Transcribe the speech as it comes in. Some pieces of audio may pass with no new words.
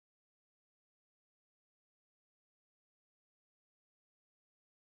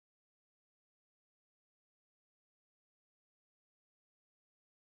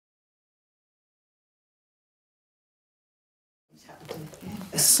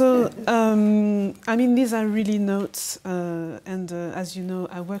So, I mean, these are really notes, and as you know,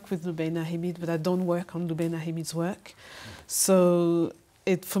 I work with Lubaina Himid, but I don't work on Lubaina Himid's work. So,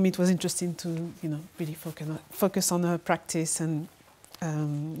 for me, it was interesting to, really focus on her practice. And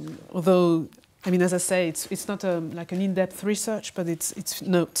although, I mean, as I say, it's not like an in-depth research, but it's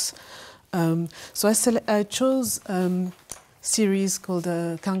notes. So I chose a series called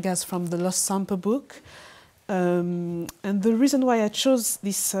Kangas from the Lost Sample book. And the reason why I chose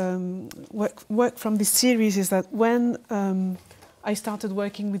this work from this series is that when I started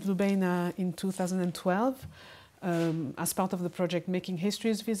working with Lubaina in 2012, as part of the project Making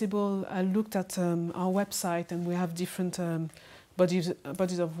Histories Visible, I looked at our website, and we have different bodies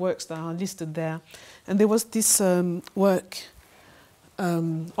of works that are listed there. And there was this work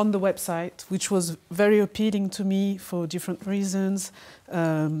on the website, which was very appealing to me for different reasons.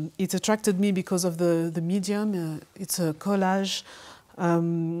 It attracted me because of the medium. It's a collage.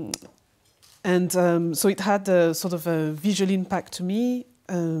 So it had a sort of a visual impact to me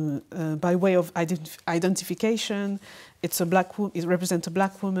by way of identification. It represents a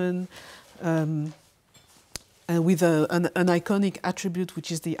black woman with an iconic attribute,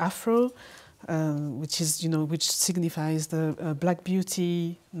 which is the afro. Which signifies the black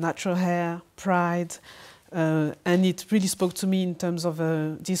beauty, natural hair, pride, and it really spoke to me in terms of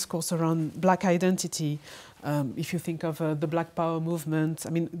a discourse around black identity. If you think of the Black Power movement, I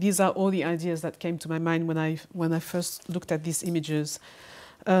mean, these are all the ideas that came to my mind when I first looked at these images.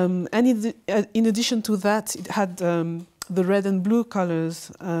 And in addition to that, it had the red and blue colors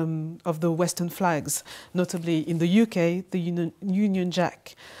of the Western flags, notably in the UK, the Union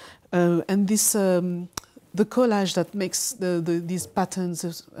Jack. And this, the collage that makes these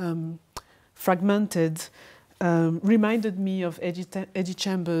patterns fragmented reminded me of Eddie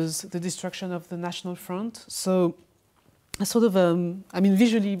Chambers' The Destruction of the National Front. So, I sort of, I mean,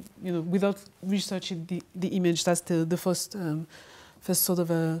 visually, without researching the image, that's the first sort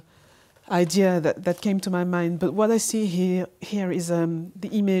of idea that came to my mind. But what I see here is the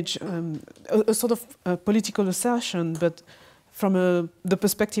image, a sort of political assertion, but from the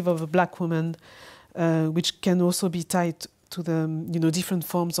perspective of a black woman, which can also be tied to the different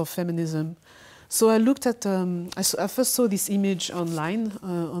forms of feminism. So I looked at I first saw this image online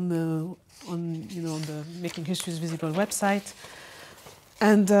on the Making Histories Visible website,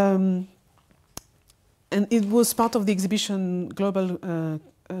 and it was part of the exhibition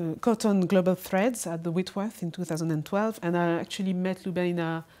Cotton Global Threads at the Whitworth in 2012, and I actually met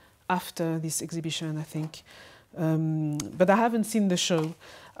Lubaina after this exhibition, I think. But I haven't seen the show.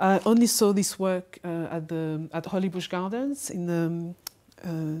 I only saw this work at Hollybush Gardens in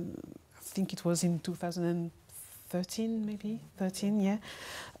I think it was in 2013, maybe 13, yeah.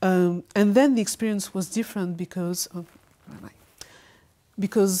 And then the experience was different because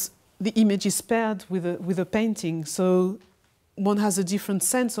the image is paired with a painting, so one has a different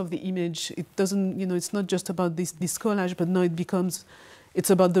sense of the image. It doesn't, it's not just about this collage, but now it's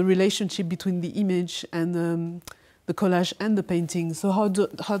about the relationship between the image and the collage and the painting. So how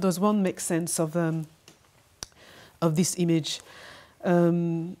does one make sense of this image?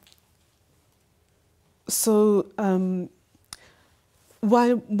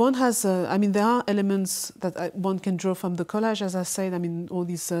 While one has, I mean, there are elements that one can draw from the collage, as I said. I mean, all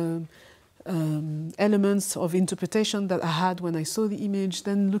these elements of interpretation that I had when I saw the image.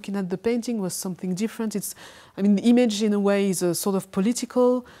 Then looking at the painting was something different. I mean, the image in a way is a sort of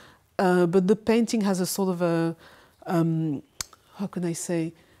political, but the painting has a sort of a, how can I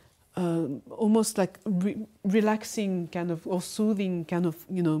say, almost like relaxing kind of, or soothing kind of,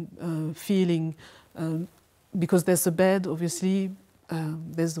 feeling, because there's a bed, obviously,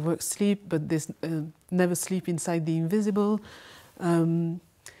 there's the word sleep, but there's never sleep inside the invisible.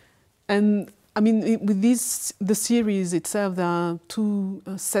 And I mean, with the series itself, there are two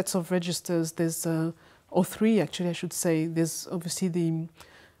sets of registers. There's, or three actually, I should say. There's obviously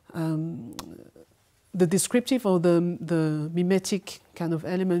the descriptive or the mimetic kind of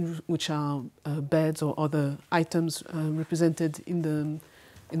element, which are beds or other items represented in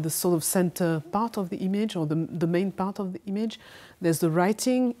the sort of center part of the image, or the main part of the image. There's the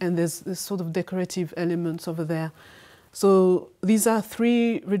writing, and there's this sort of decorative elements over there. So these are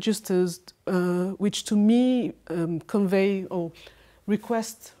three registers which to me convey or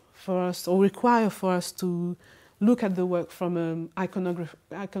request for us, or require for us to look at the work from an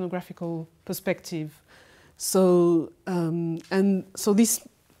iconographical perspective. So, and so this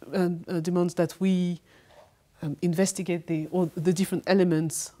demands that we investigate the different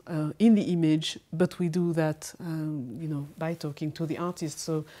elements in the image, but we do that, by talking to the artist.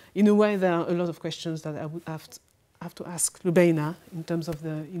 So in a way, there are a lot of questions that I would have to ask Lubaina in terms of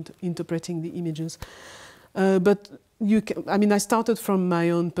the interpreting the images. But you can, I mean, I started from my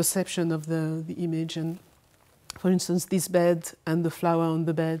own perception of the image, and for instance, this bed and the flower on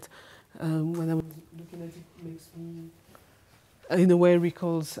the bed, when I was looking at it, makes me, in a way,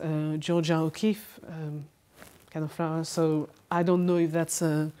 recalls Georgia O'Keeffe kind of flower. So I don't know if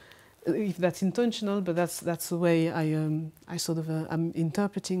that's intentional, but that's the way I sort of I'm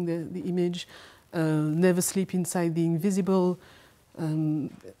interpreting the image. Never sleep inside the invisible. You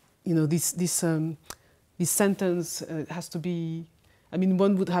know, this sentence has to be. I mean,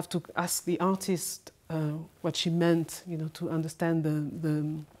 one would have to ask the artist what she meant, you know, to understand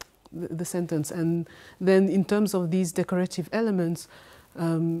the sentence. And then, in terms of these decorative elements,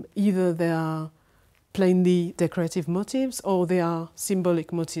 either they are plainly decorative motifs or they are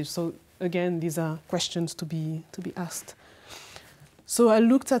symbolic motifs. So again, these are questions to be asked. So I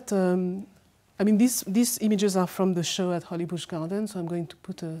looked at. I mean, these images are from the show at Hollybush Gardens, so I'm going to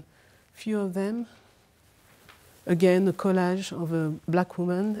put a few of them. Again, a collage of a black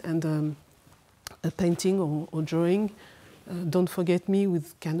woman and a painting or drawing. Don't Forget Me,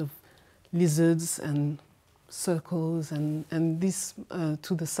 with kind of lizards and circles, and this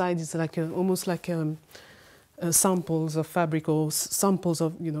to the side is like almost like samples of fabric or samples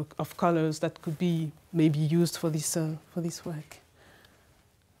of, you know, of colors that could be maybe used for this work.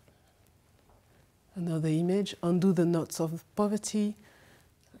 Another image, Undo the Knots of Poverty,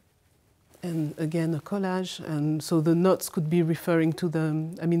 and again a collage. And so the knots could be referring to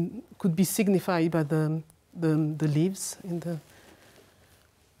the, I mean, could be signified by the leaves in the.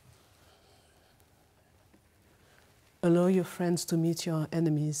 Allow your friends to meet your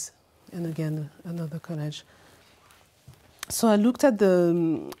enemies, and again another collage. So I looked at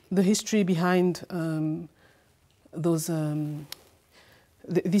the history behind those.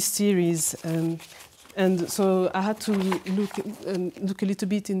 This series, and so I had to look a little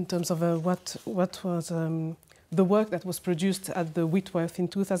bit in terms of what was the work that was produced at the Whitworth in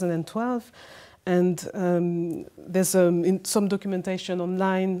 2012, and there's some documentation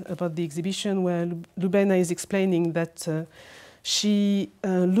online about the exhibition where Lubaina is explaining that she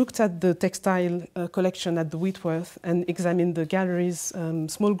looked at the textile collection at the Whitworth and examined the gallery's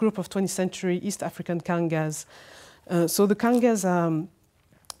small group of 20th century East African Kangas. So the Kangas are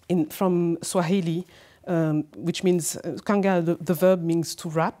from Swahili, which means kanga. The verb means to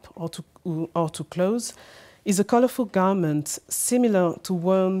wrap or to close. Is a colorful garment similar to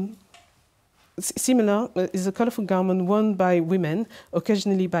one. Is a colorful garment worn by women,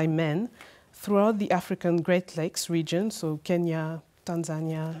 occasionally by men, throughout the African Great Lakes region, so Kenya,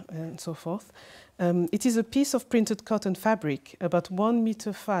 Tanzania, and so forth. It is a piece of printed cotton fabric, about 1.5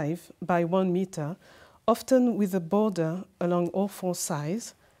 meters by 1 meter, often with a border along all four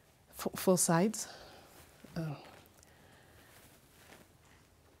sides.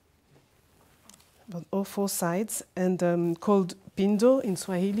 About all four sides, and called pindo in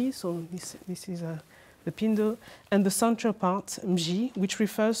Swahili. So this is the pindo, and the central part mji, which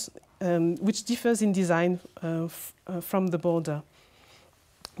differs in design from the border.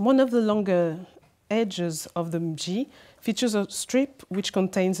 One of the longer edges of the mji features a strip which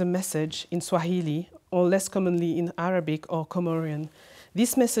contains a message in Swahili, or less commonly in Arabic or Comorian.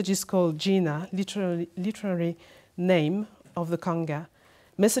 This message is called Jina, literary name of the Kanga.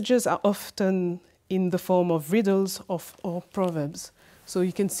 Messages are often in the form of riddles or proverbs. So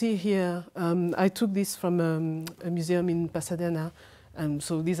you can see here, I took this from a museum in Pasadena.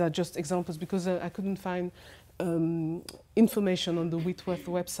 So these are just examples because I couldn't find information on the Whitworth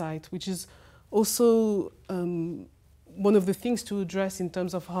website, which is also one of the things to address in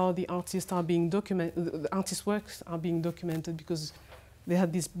terms of how the artists are being documented, the artists' works are being documented, because they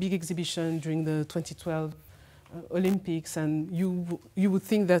had this big exhibition during the 2012 Olympics, and you would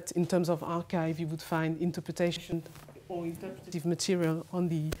think that in terms of archive you would find interpretation or interpretive material on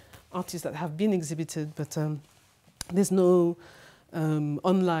the artists that have been exhibited, but there's no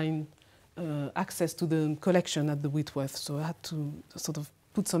online access to the collection at the Whitworth, so I had to sort of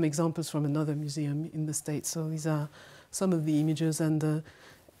put some examples from another museum in the States. So these are some of the images, and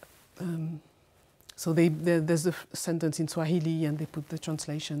so there's the sentence in Swahili, and they put the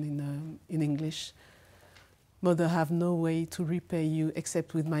translation in English. Mother, have no way to repay you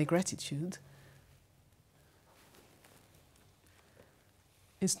except with my gratitude.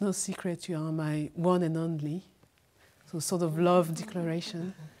 It's no secret you are my one and only. So sort of love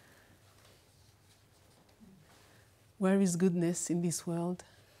declaration. Where is goodness in this world?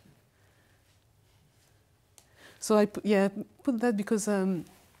 So I put that because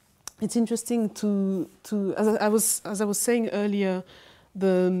it's interesting to as I was saying earlier,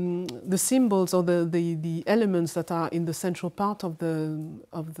 the symbols or the elements that are in the central part of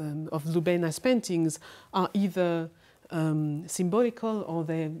Lubaina's paintings are either symbolical, or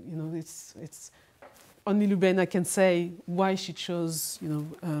they, you know, it's only Lubaina can say why she chose, you know,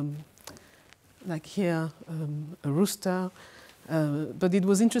 like here, a rooster. But it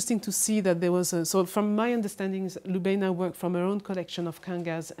was interesting to see that there was so from my understanding, Lubaina worked from her own collection of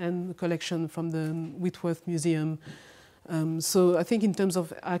Kangas and the collection from the Whitworth Museum. So I think in terms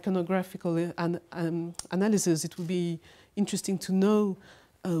of iconographical analysis, it would be interesting to know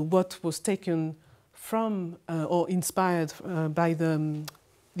what was taken from or inspired by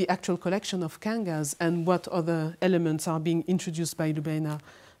the actual collection of Kangas, and what other elements are being introduced by Lubaina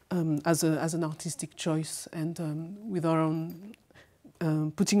as an artistic choice, and with our own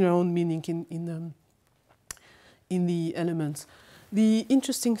putting our own meaning in the elements. The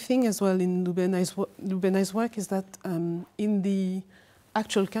interesting thing as well in Lubaina's work is that in the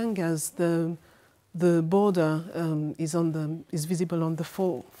actual Kangas, the border is visible on the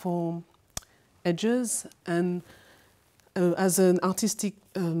four edges, and as an artistic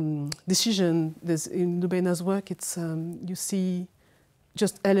decision, in Lubaina's work, it's you see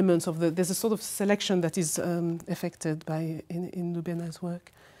just elements of there's a sort of selection that is affected by in Lubaina's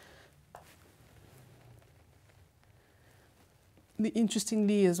work.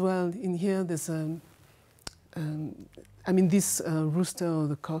 Interestingly as well, in here there's I mean, this rooster or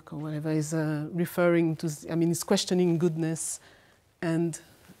the cock or whatever is referring to, I mean, it's questioning goodness, and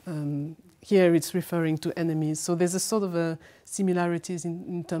here it's referring to enemies. So there's a sort of a similarities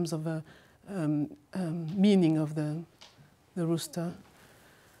in terms of meaning of the rooster.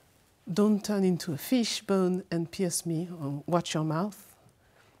 Don't turn into a fish bone and pierce me, or watch your mouth.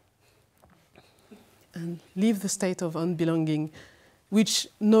 And leave the state of unbelonging, which,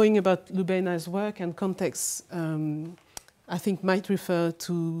 knowing about Lubaina's work and context, I think might refer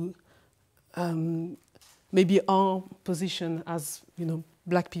to maybe our position as, you know,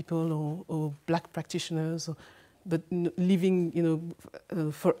 black people or black practitioners, but living, you know,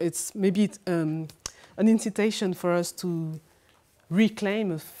 for it's maybe an incitation for us to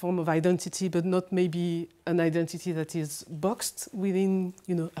reclaim a form of identity, but not maybe an identity that is boxed within,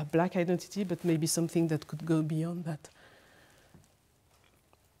 you know, a black identity, but maybe something that could go beyond that.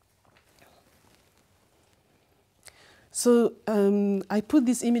 So I put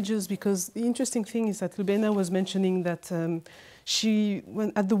these images because the interesting thing is that Lubaina was mentioning that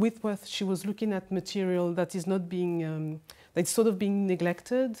when at the Whitworth, she was looking at material that is not being, that's sort of being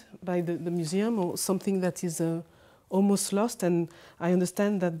neglected by the museum, or something that is almost lost. And I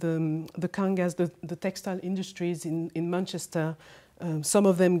understand that the Kangas, the textile industries in Manchester, some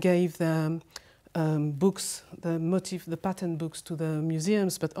of them gave their books, the pattern books to the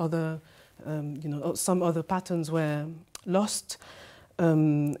museums, but other, you know, some other patterns were lost.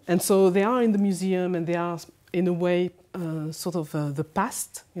 And so they are in the museum, and they are, in a way, sort of the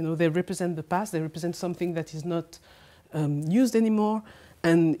past. You know, they represent the past. They represent something that is not used anymore.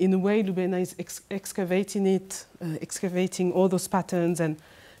 And in a way, Lubaina is excavating it, excavating all those patterns, and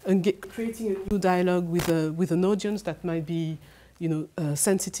creating a new dialogue with an audience that might be, you know,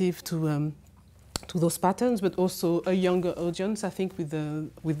 sensitive to those patterns, but also a younger audience, I think, with the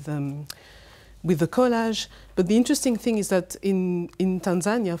collage. But the interesting thing is that in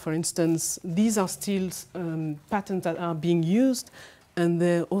Tanzania, for instance, these are still patterns that are being used, and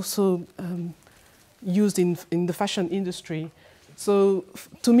they're also used in the fashion industry. So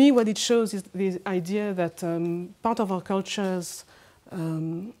to me, what it shows is the idea that part of our cultures,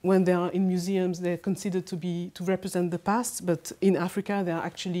 when they are in museums, they're considered to represent the past, but in Africa, they are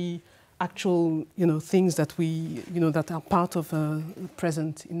actually actual, you know, things that we, you know, that are part of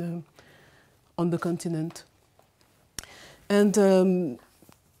present on the continent. And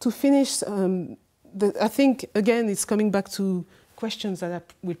to finish, I think again it's coming back to questions that I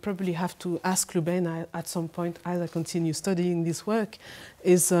will probably have to ask Lubaina at some point as I continue studying this work,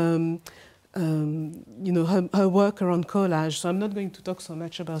 is you know, her work around collage. So I'm not going to talk so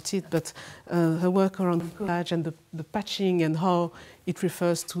much about it, but her work around collage and the patching, and how it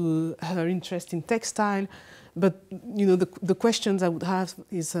refers to her interest in textile. But you know, the questions I would have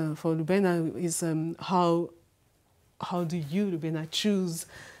is for Lubaina is how do you, Lubaina, choose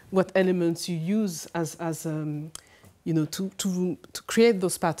what elements you use as you know, to create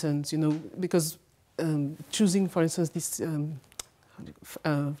those patterns, you know, because choosing, for instance, this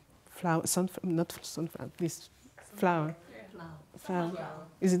flower, not sunflower, this flower. Yeah. Flower.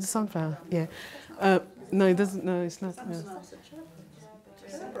 Is it the sunflower? Yeah. No, it doesn't. No, it's not. No.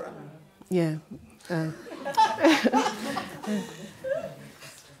 Yeah.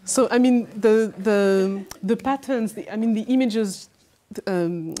 So I mean, the patterns. I mean, the images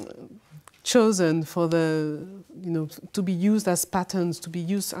chosen for the, to be used as patterns, to be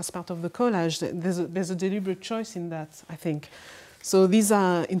used as part of the collage. There's a deliberate choice in that, I think. So these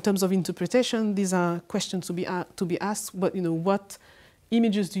are, in terms of interpretation, these are questions to be asked. But what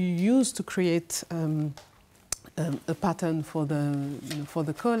images do you use to create a pattern for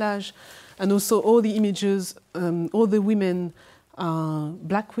the collage? And also all the images, all the women are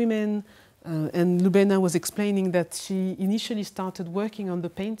black women. And Lubaina was explaining that she initially started working on the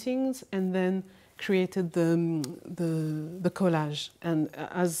paintings and then created the collage, and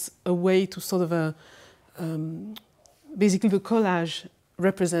as a way to sort of basically the collage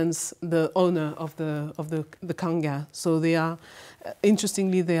represents the owner of the Kanga. So they are,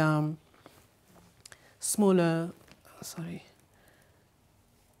 interestingly, they are smaller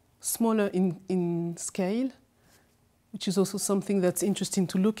in scale, which is also something that's interesting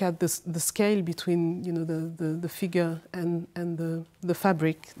to look at, the scale between the figure and the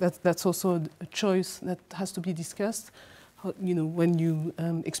fabric. That's also a choice that has to be discussed, when you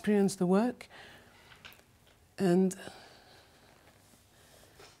experience the work. And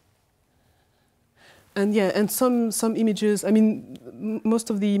yeah, and some images. I mean, most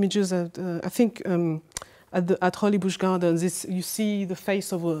of the images I think at Hollybush Gardens, you see the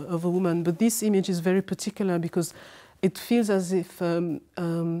face of a woman, but this image is very particular because it feels as if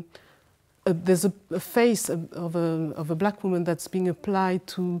there's a face of a black woman that's being applied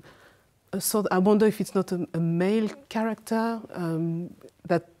to a sort. I wonder if it's not a male character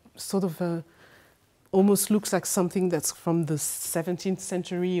that sort of almost looks like something that's from the 17th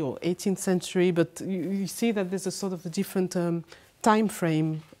century or 18th century. But you see that there's a sort of a different time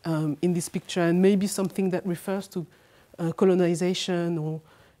frame in this picture, and maybe something that refers to colonization or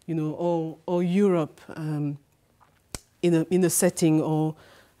or Europe. In a setting or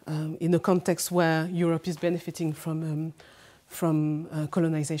in a context where Europe is benefiting from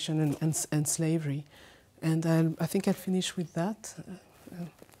colonization and slavery. And I think I'll finish with that.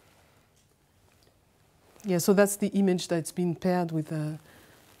 Yeah, so that's the image that's been paired with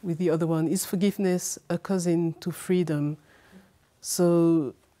the other one. Is forgiveness a cousin to freedom?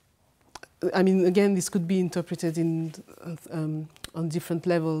 So, I mean, again, this could be interpreted on different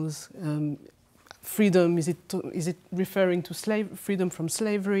levels. Freedom, is it referring to freedom from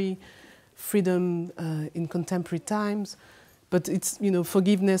slavery, freedom in contemporary times? But it's,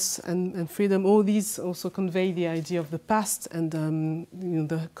 forgiveness and freedom, all these also convey the idea of the past and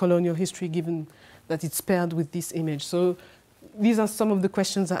the colonial history, given that it's paired with this image. So these are some of the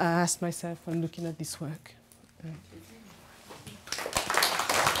questions that I asked myself when looking at this work.